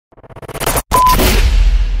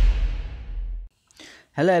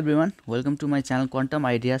Hello everyone, welcome to my channel Quantum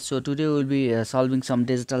Ideas. So today we will be solving some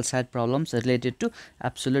digital SAT problems related to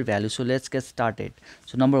absolute value. So let's get started.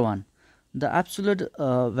 So number one, the absolute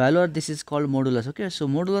value, this is called modulus. Okay, so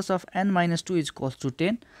modulus of n minus 2 is equals to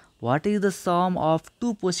 10. What is the sum of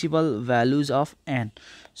two possible values of n?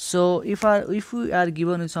 So if we are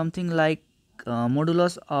given with something like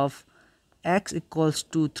modulus of x equals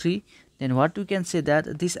to 3, then what we can say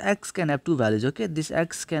that this x can have two values. Okay, this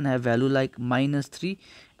x can have value like minus 3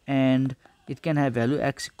 and it can have value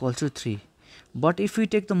x equals to 3. But if we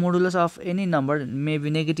take the modulus of any number,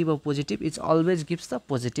 maybe negative or positive, it always gives the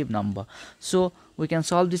positive number. So we can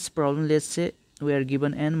solve this problem. Let's say we are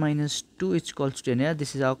given n minus 2 is equals to 10. Yeah,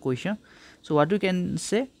 this is our question. So what we can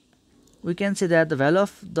say, we can say that the value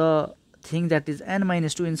of the thing that is n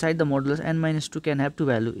minus 2 inside the modulus n minus 2 can have two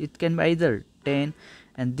value. It can be either 10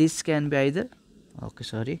 and this can be either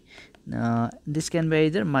this can be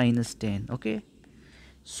either minus 10. Okay,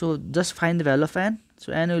 so just find the value of n.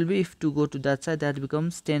 So n will be, if to go to that side, that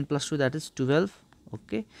becomes 10 plus 2, that is 12.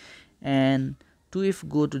 Okay, and 2 if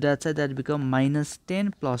go to that side, that become minus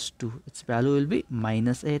 10 plus 2, its value will be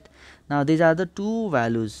minus 8. Now these are the two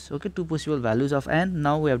values. Okay, two possible values of n.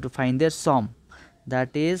 Now we have to find their sum.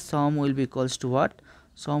 That is, sum will be equals to what?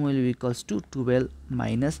 Sum will be equals to 12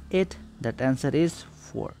 minus 8. That answer is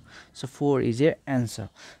 4. So 4 is your answer.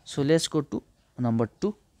 So let's go to number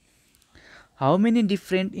 2. How many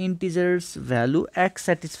different integers value x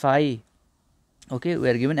satisfy? Okay, we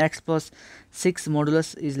are given x plus 6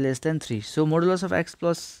 modulus is less than 3. So modulus of x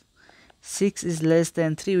plus 6 is less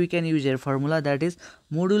than 3. We can use a formula, that is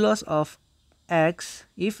modulus of x,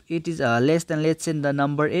 if it is less than, let's say, the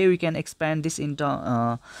number a, we can expand this in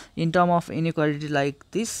term of inequality like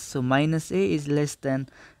this. So minus a is less than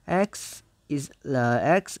x is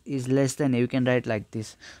less than a, you can write like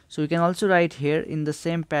this. So we can also write here in the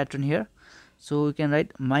same pattern here. So we can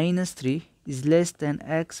write minus 3 is less than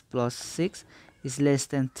x plus 6 is less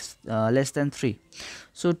than 3.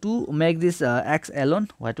 So to make this x alone,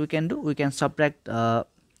 what we can do, we can subtract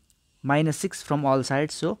minus 6 from all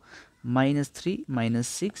sides. So minus 3 minus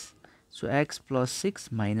 6, so x plus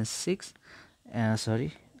 6 minus 6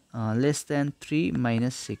 less than 3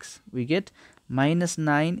 minus 6, we get minus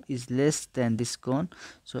 9 is less than this cone.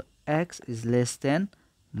 So x is less than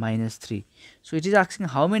minus 3. So it is asking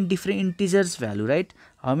how many different integers value, right?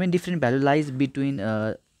 How many different value lies between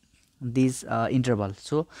these intervals.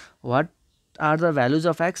 So what are the values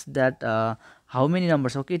of x, that how many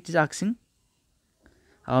numbers? Okay, it is asking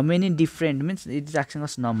how many different, means it is asking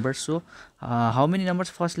us numbers. So how many numbers?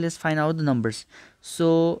 First let's find out the numbers.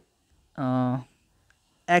 So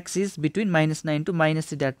x is between minus 9 to minus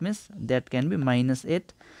 3, that means that can be minus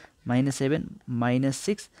 8, minus 7, minus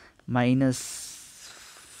 6, minus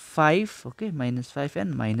 5. Okay, minus 5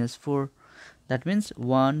 and minus 4, that means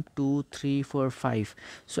 1 2 3 4 5.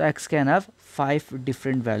 So x can have 5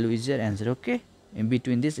 different values is your answer. Okay, in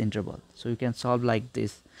between this interval. So you can solve like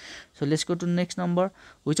this. So let's go to next number.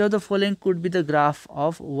 Which of the following could be the graph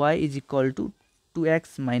of y is equal to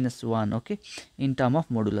 2x minus 1? Okay, in term of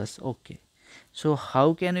modulus. Okay, so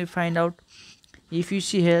how can we find out? If you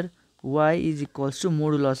see here, y is equals to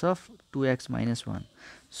modulus of 2x minus 1.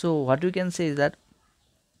 So what we can say is that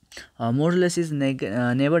modulus is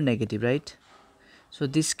never negative, right? So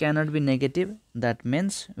this cannot be negative. That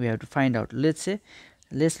means we have to find out. Let's say,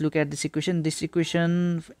 let's look at this equation. This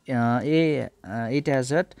equation it has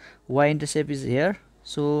that y-intercept is here.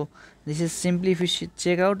 So this is simply, if you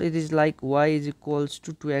check out, it is like y is equals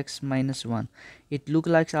to 2x minus 1. It look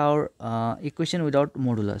like our equation without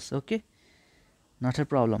modulus. Okay, not a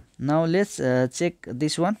problem. Now let's check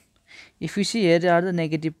this one. If you see here, there are the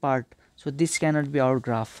negative part, so this cannot be our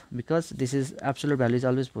graph, because this is absolute value is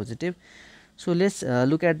always positive. So let's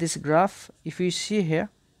look at this graph. If you see here,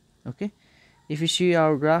 okay, if you see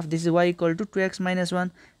our graph, this is y equal to 2x minus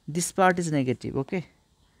 1. This part is negative. Okay,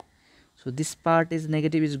 so this part is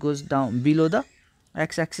negative, it goes down below the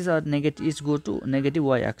x-axis, or negative is go to negative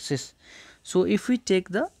y-axis. So if we take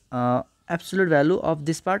the absolute value of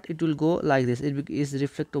this part, it will go like this, it is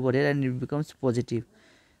reflect over here and it becomes positive.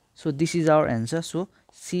 So this is our answer. So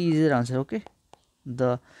C is your answer. Okay,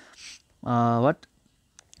 the what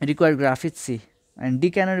required graph is C, and D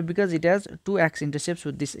cannot be because it has two x intercepts, so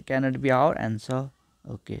this cannot be our answer.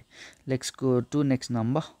 Okay, let's go to next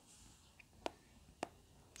number.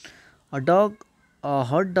 A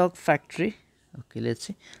hot dog factory. Okay, let's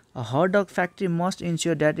see. A hot dog factory must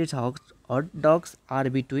ensure that its hot dogs are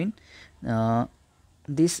between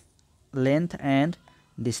this length and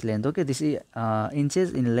this length. Okay, this is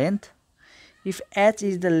inches in length. If h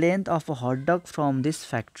is the length of a hot dog from this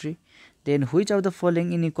factory, then which of the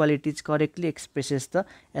following inequalities correctly expresses the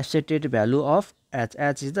accepted value of h?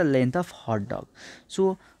 H is the length of hot dog.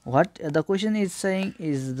 So what the question is saying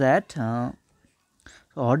is that hot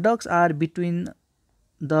dogs are between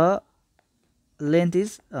the length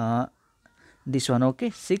is this one,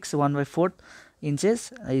 okay, 6 1/4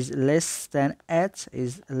 inches is less than h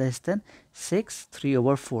is less than 6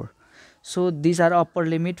 3/4. So these are upper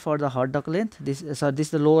limit for the hot dog length. This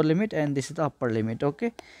is the lower limit and this is the upper limit,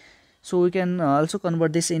 okay. So we can also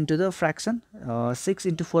convert this into the fraction. 6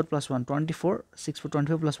 into 4 plus 1 24. 6 for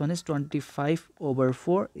 24 plus 1 is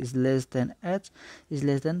 25/4 is less than h is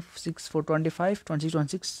less than 6 for 25 26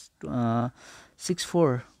 26 6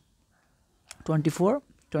 for 24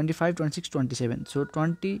 25 26 27. So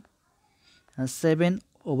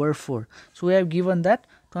 27/4. So we have given that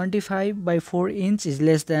 25/4 inch is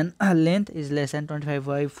less than length is less than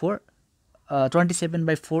 25/4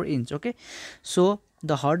 27/4 inch, okay. So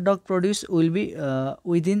the hot dog produce will be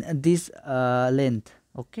within this length,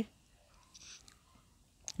 okay.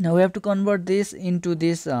 Now we have to convert this into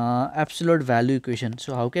this absolute value equation.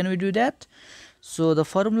 So how can we do that? So the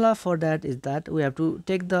formula for that is that we have to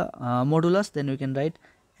take the modulus, then we can write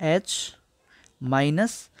h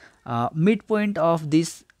minus midpoint of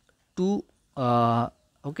this two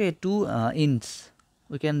inch.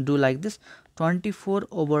 We can do like this: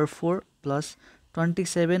 24/4 plus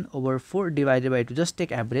 27/4 divided by 2. Just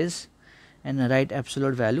take average and write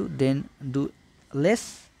absolute value, then do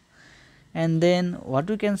less, and then what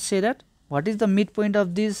we can say that what is the midpoint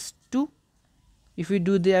of these two. If we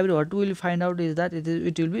do the average, what we will find out is that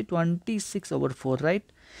it will be 26/4, right?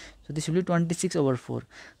 So this will be 26/4.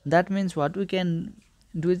 That means what we can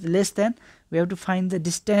do is less than, we have to find the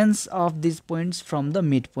distance of these points from the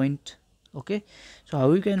midpoint, okay. So how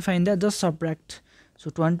we can find that? Just subtract. So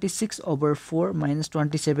 26/4 minus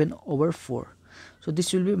 27/4. So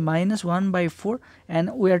this will be minus 1/4,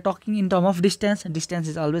 and we are talking in terms of distance. Distance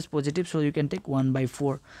is always positive, so you can take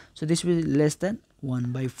 1/4. So this will be less than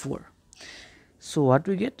 1/4. So what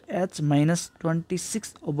we get? H minus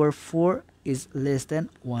 26/4 is less than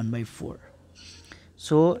 1/4.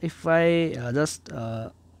 So if I just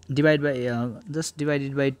divide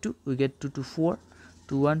it by 2, we get 2 to 4,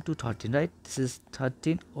 2 1 to 13, right? This is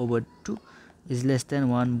 13/2 is less than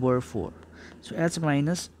 1/4. So h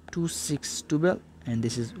minus 2 6 12, and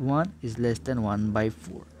this is 1 is less than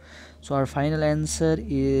 1/4. So our final answer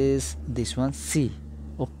is this one, C,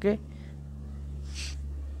 okay.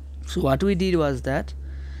 So what we did was that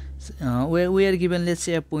where we are given, let's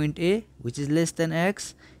say, a point A which is less than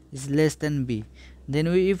x is less than b. Then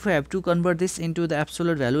if we have to convert this into the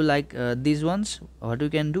absolute value like these ones, what we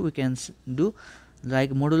can do? We can do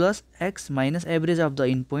like modulus x minus average of the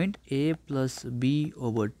endpoint A plus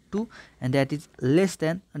b/2, and that is less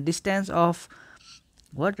than distance of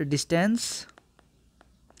what? Distance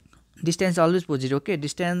always positive, okay.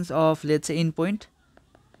 Distance of, let's say, endpoint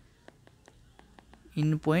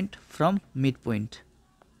from midpoint.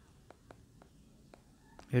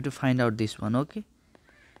 You have to find out this one, okay.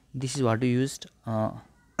 This is what we used.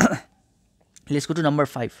 Let's go to number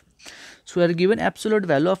 5. So we are given absolute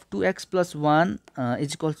value of 2x plus 1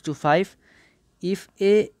 is equals to 5. If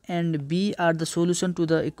A and B are the solution to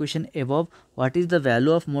the equation above, what is the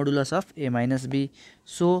value of modulus of A minus B?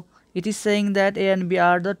 So it is saying that A and B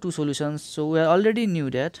are the two solutions. So we already knew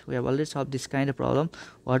that. We have already solved this kind of problem.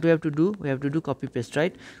 What we have to do? We have to do copy paste,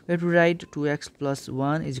 right? We have to write 2x plus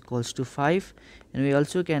 1 is equals to 5, and we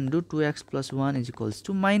also can do 2x plus 1 is equals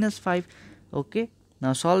to minus 5, okay.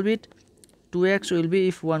 Now solve it. 2x will be,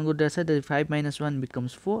 if one go to the side, 5 minus 1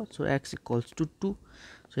 becomes 4, so x equals to 2.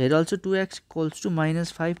 So here also 2x equals to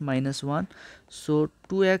minus 5 minus 1, so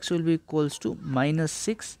 2x will be equals to minus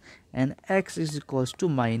 6, and x is equals to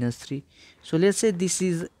minus 3. So let's say this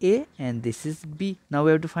is A and this is B. Now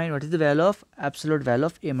we have to find what is the value of absolute value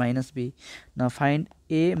of A minus B. Now find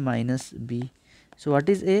A minus B. So what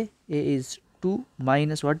is A? A is 2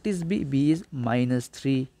 minus what is B? B is minus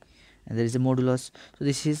 3, and there is a modulus. So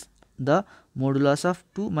this is the modulus of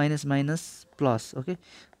 2 minus minus plus, okay,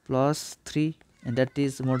 plus 3, and that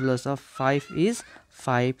is modulus of 5 is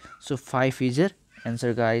 5. So 5 is your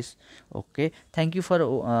answer, guys, okay. Thank you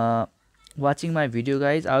for watching my video,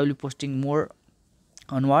 guys. I will be posting more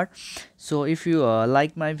onward. So if you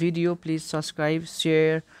like my video, please subscribe,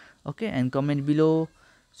 share, okay, and comment below.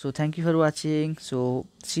 So thank you for watching. So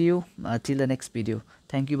see you till the next video.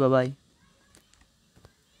 Thank you. Bye bye.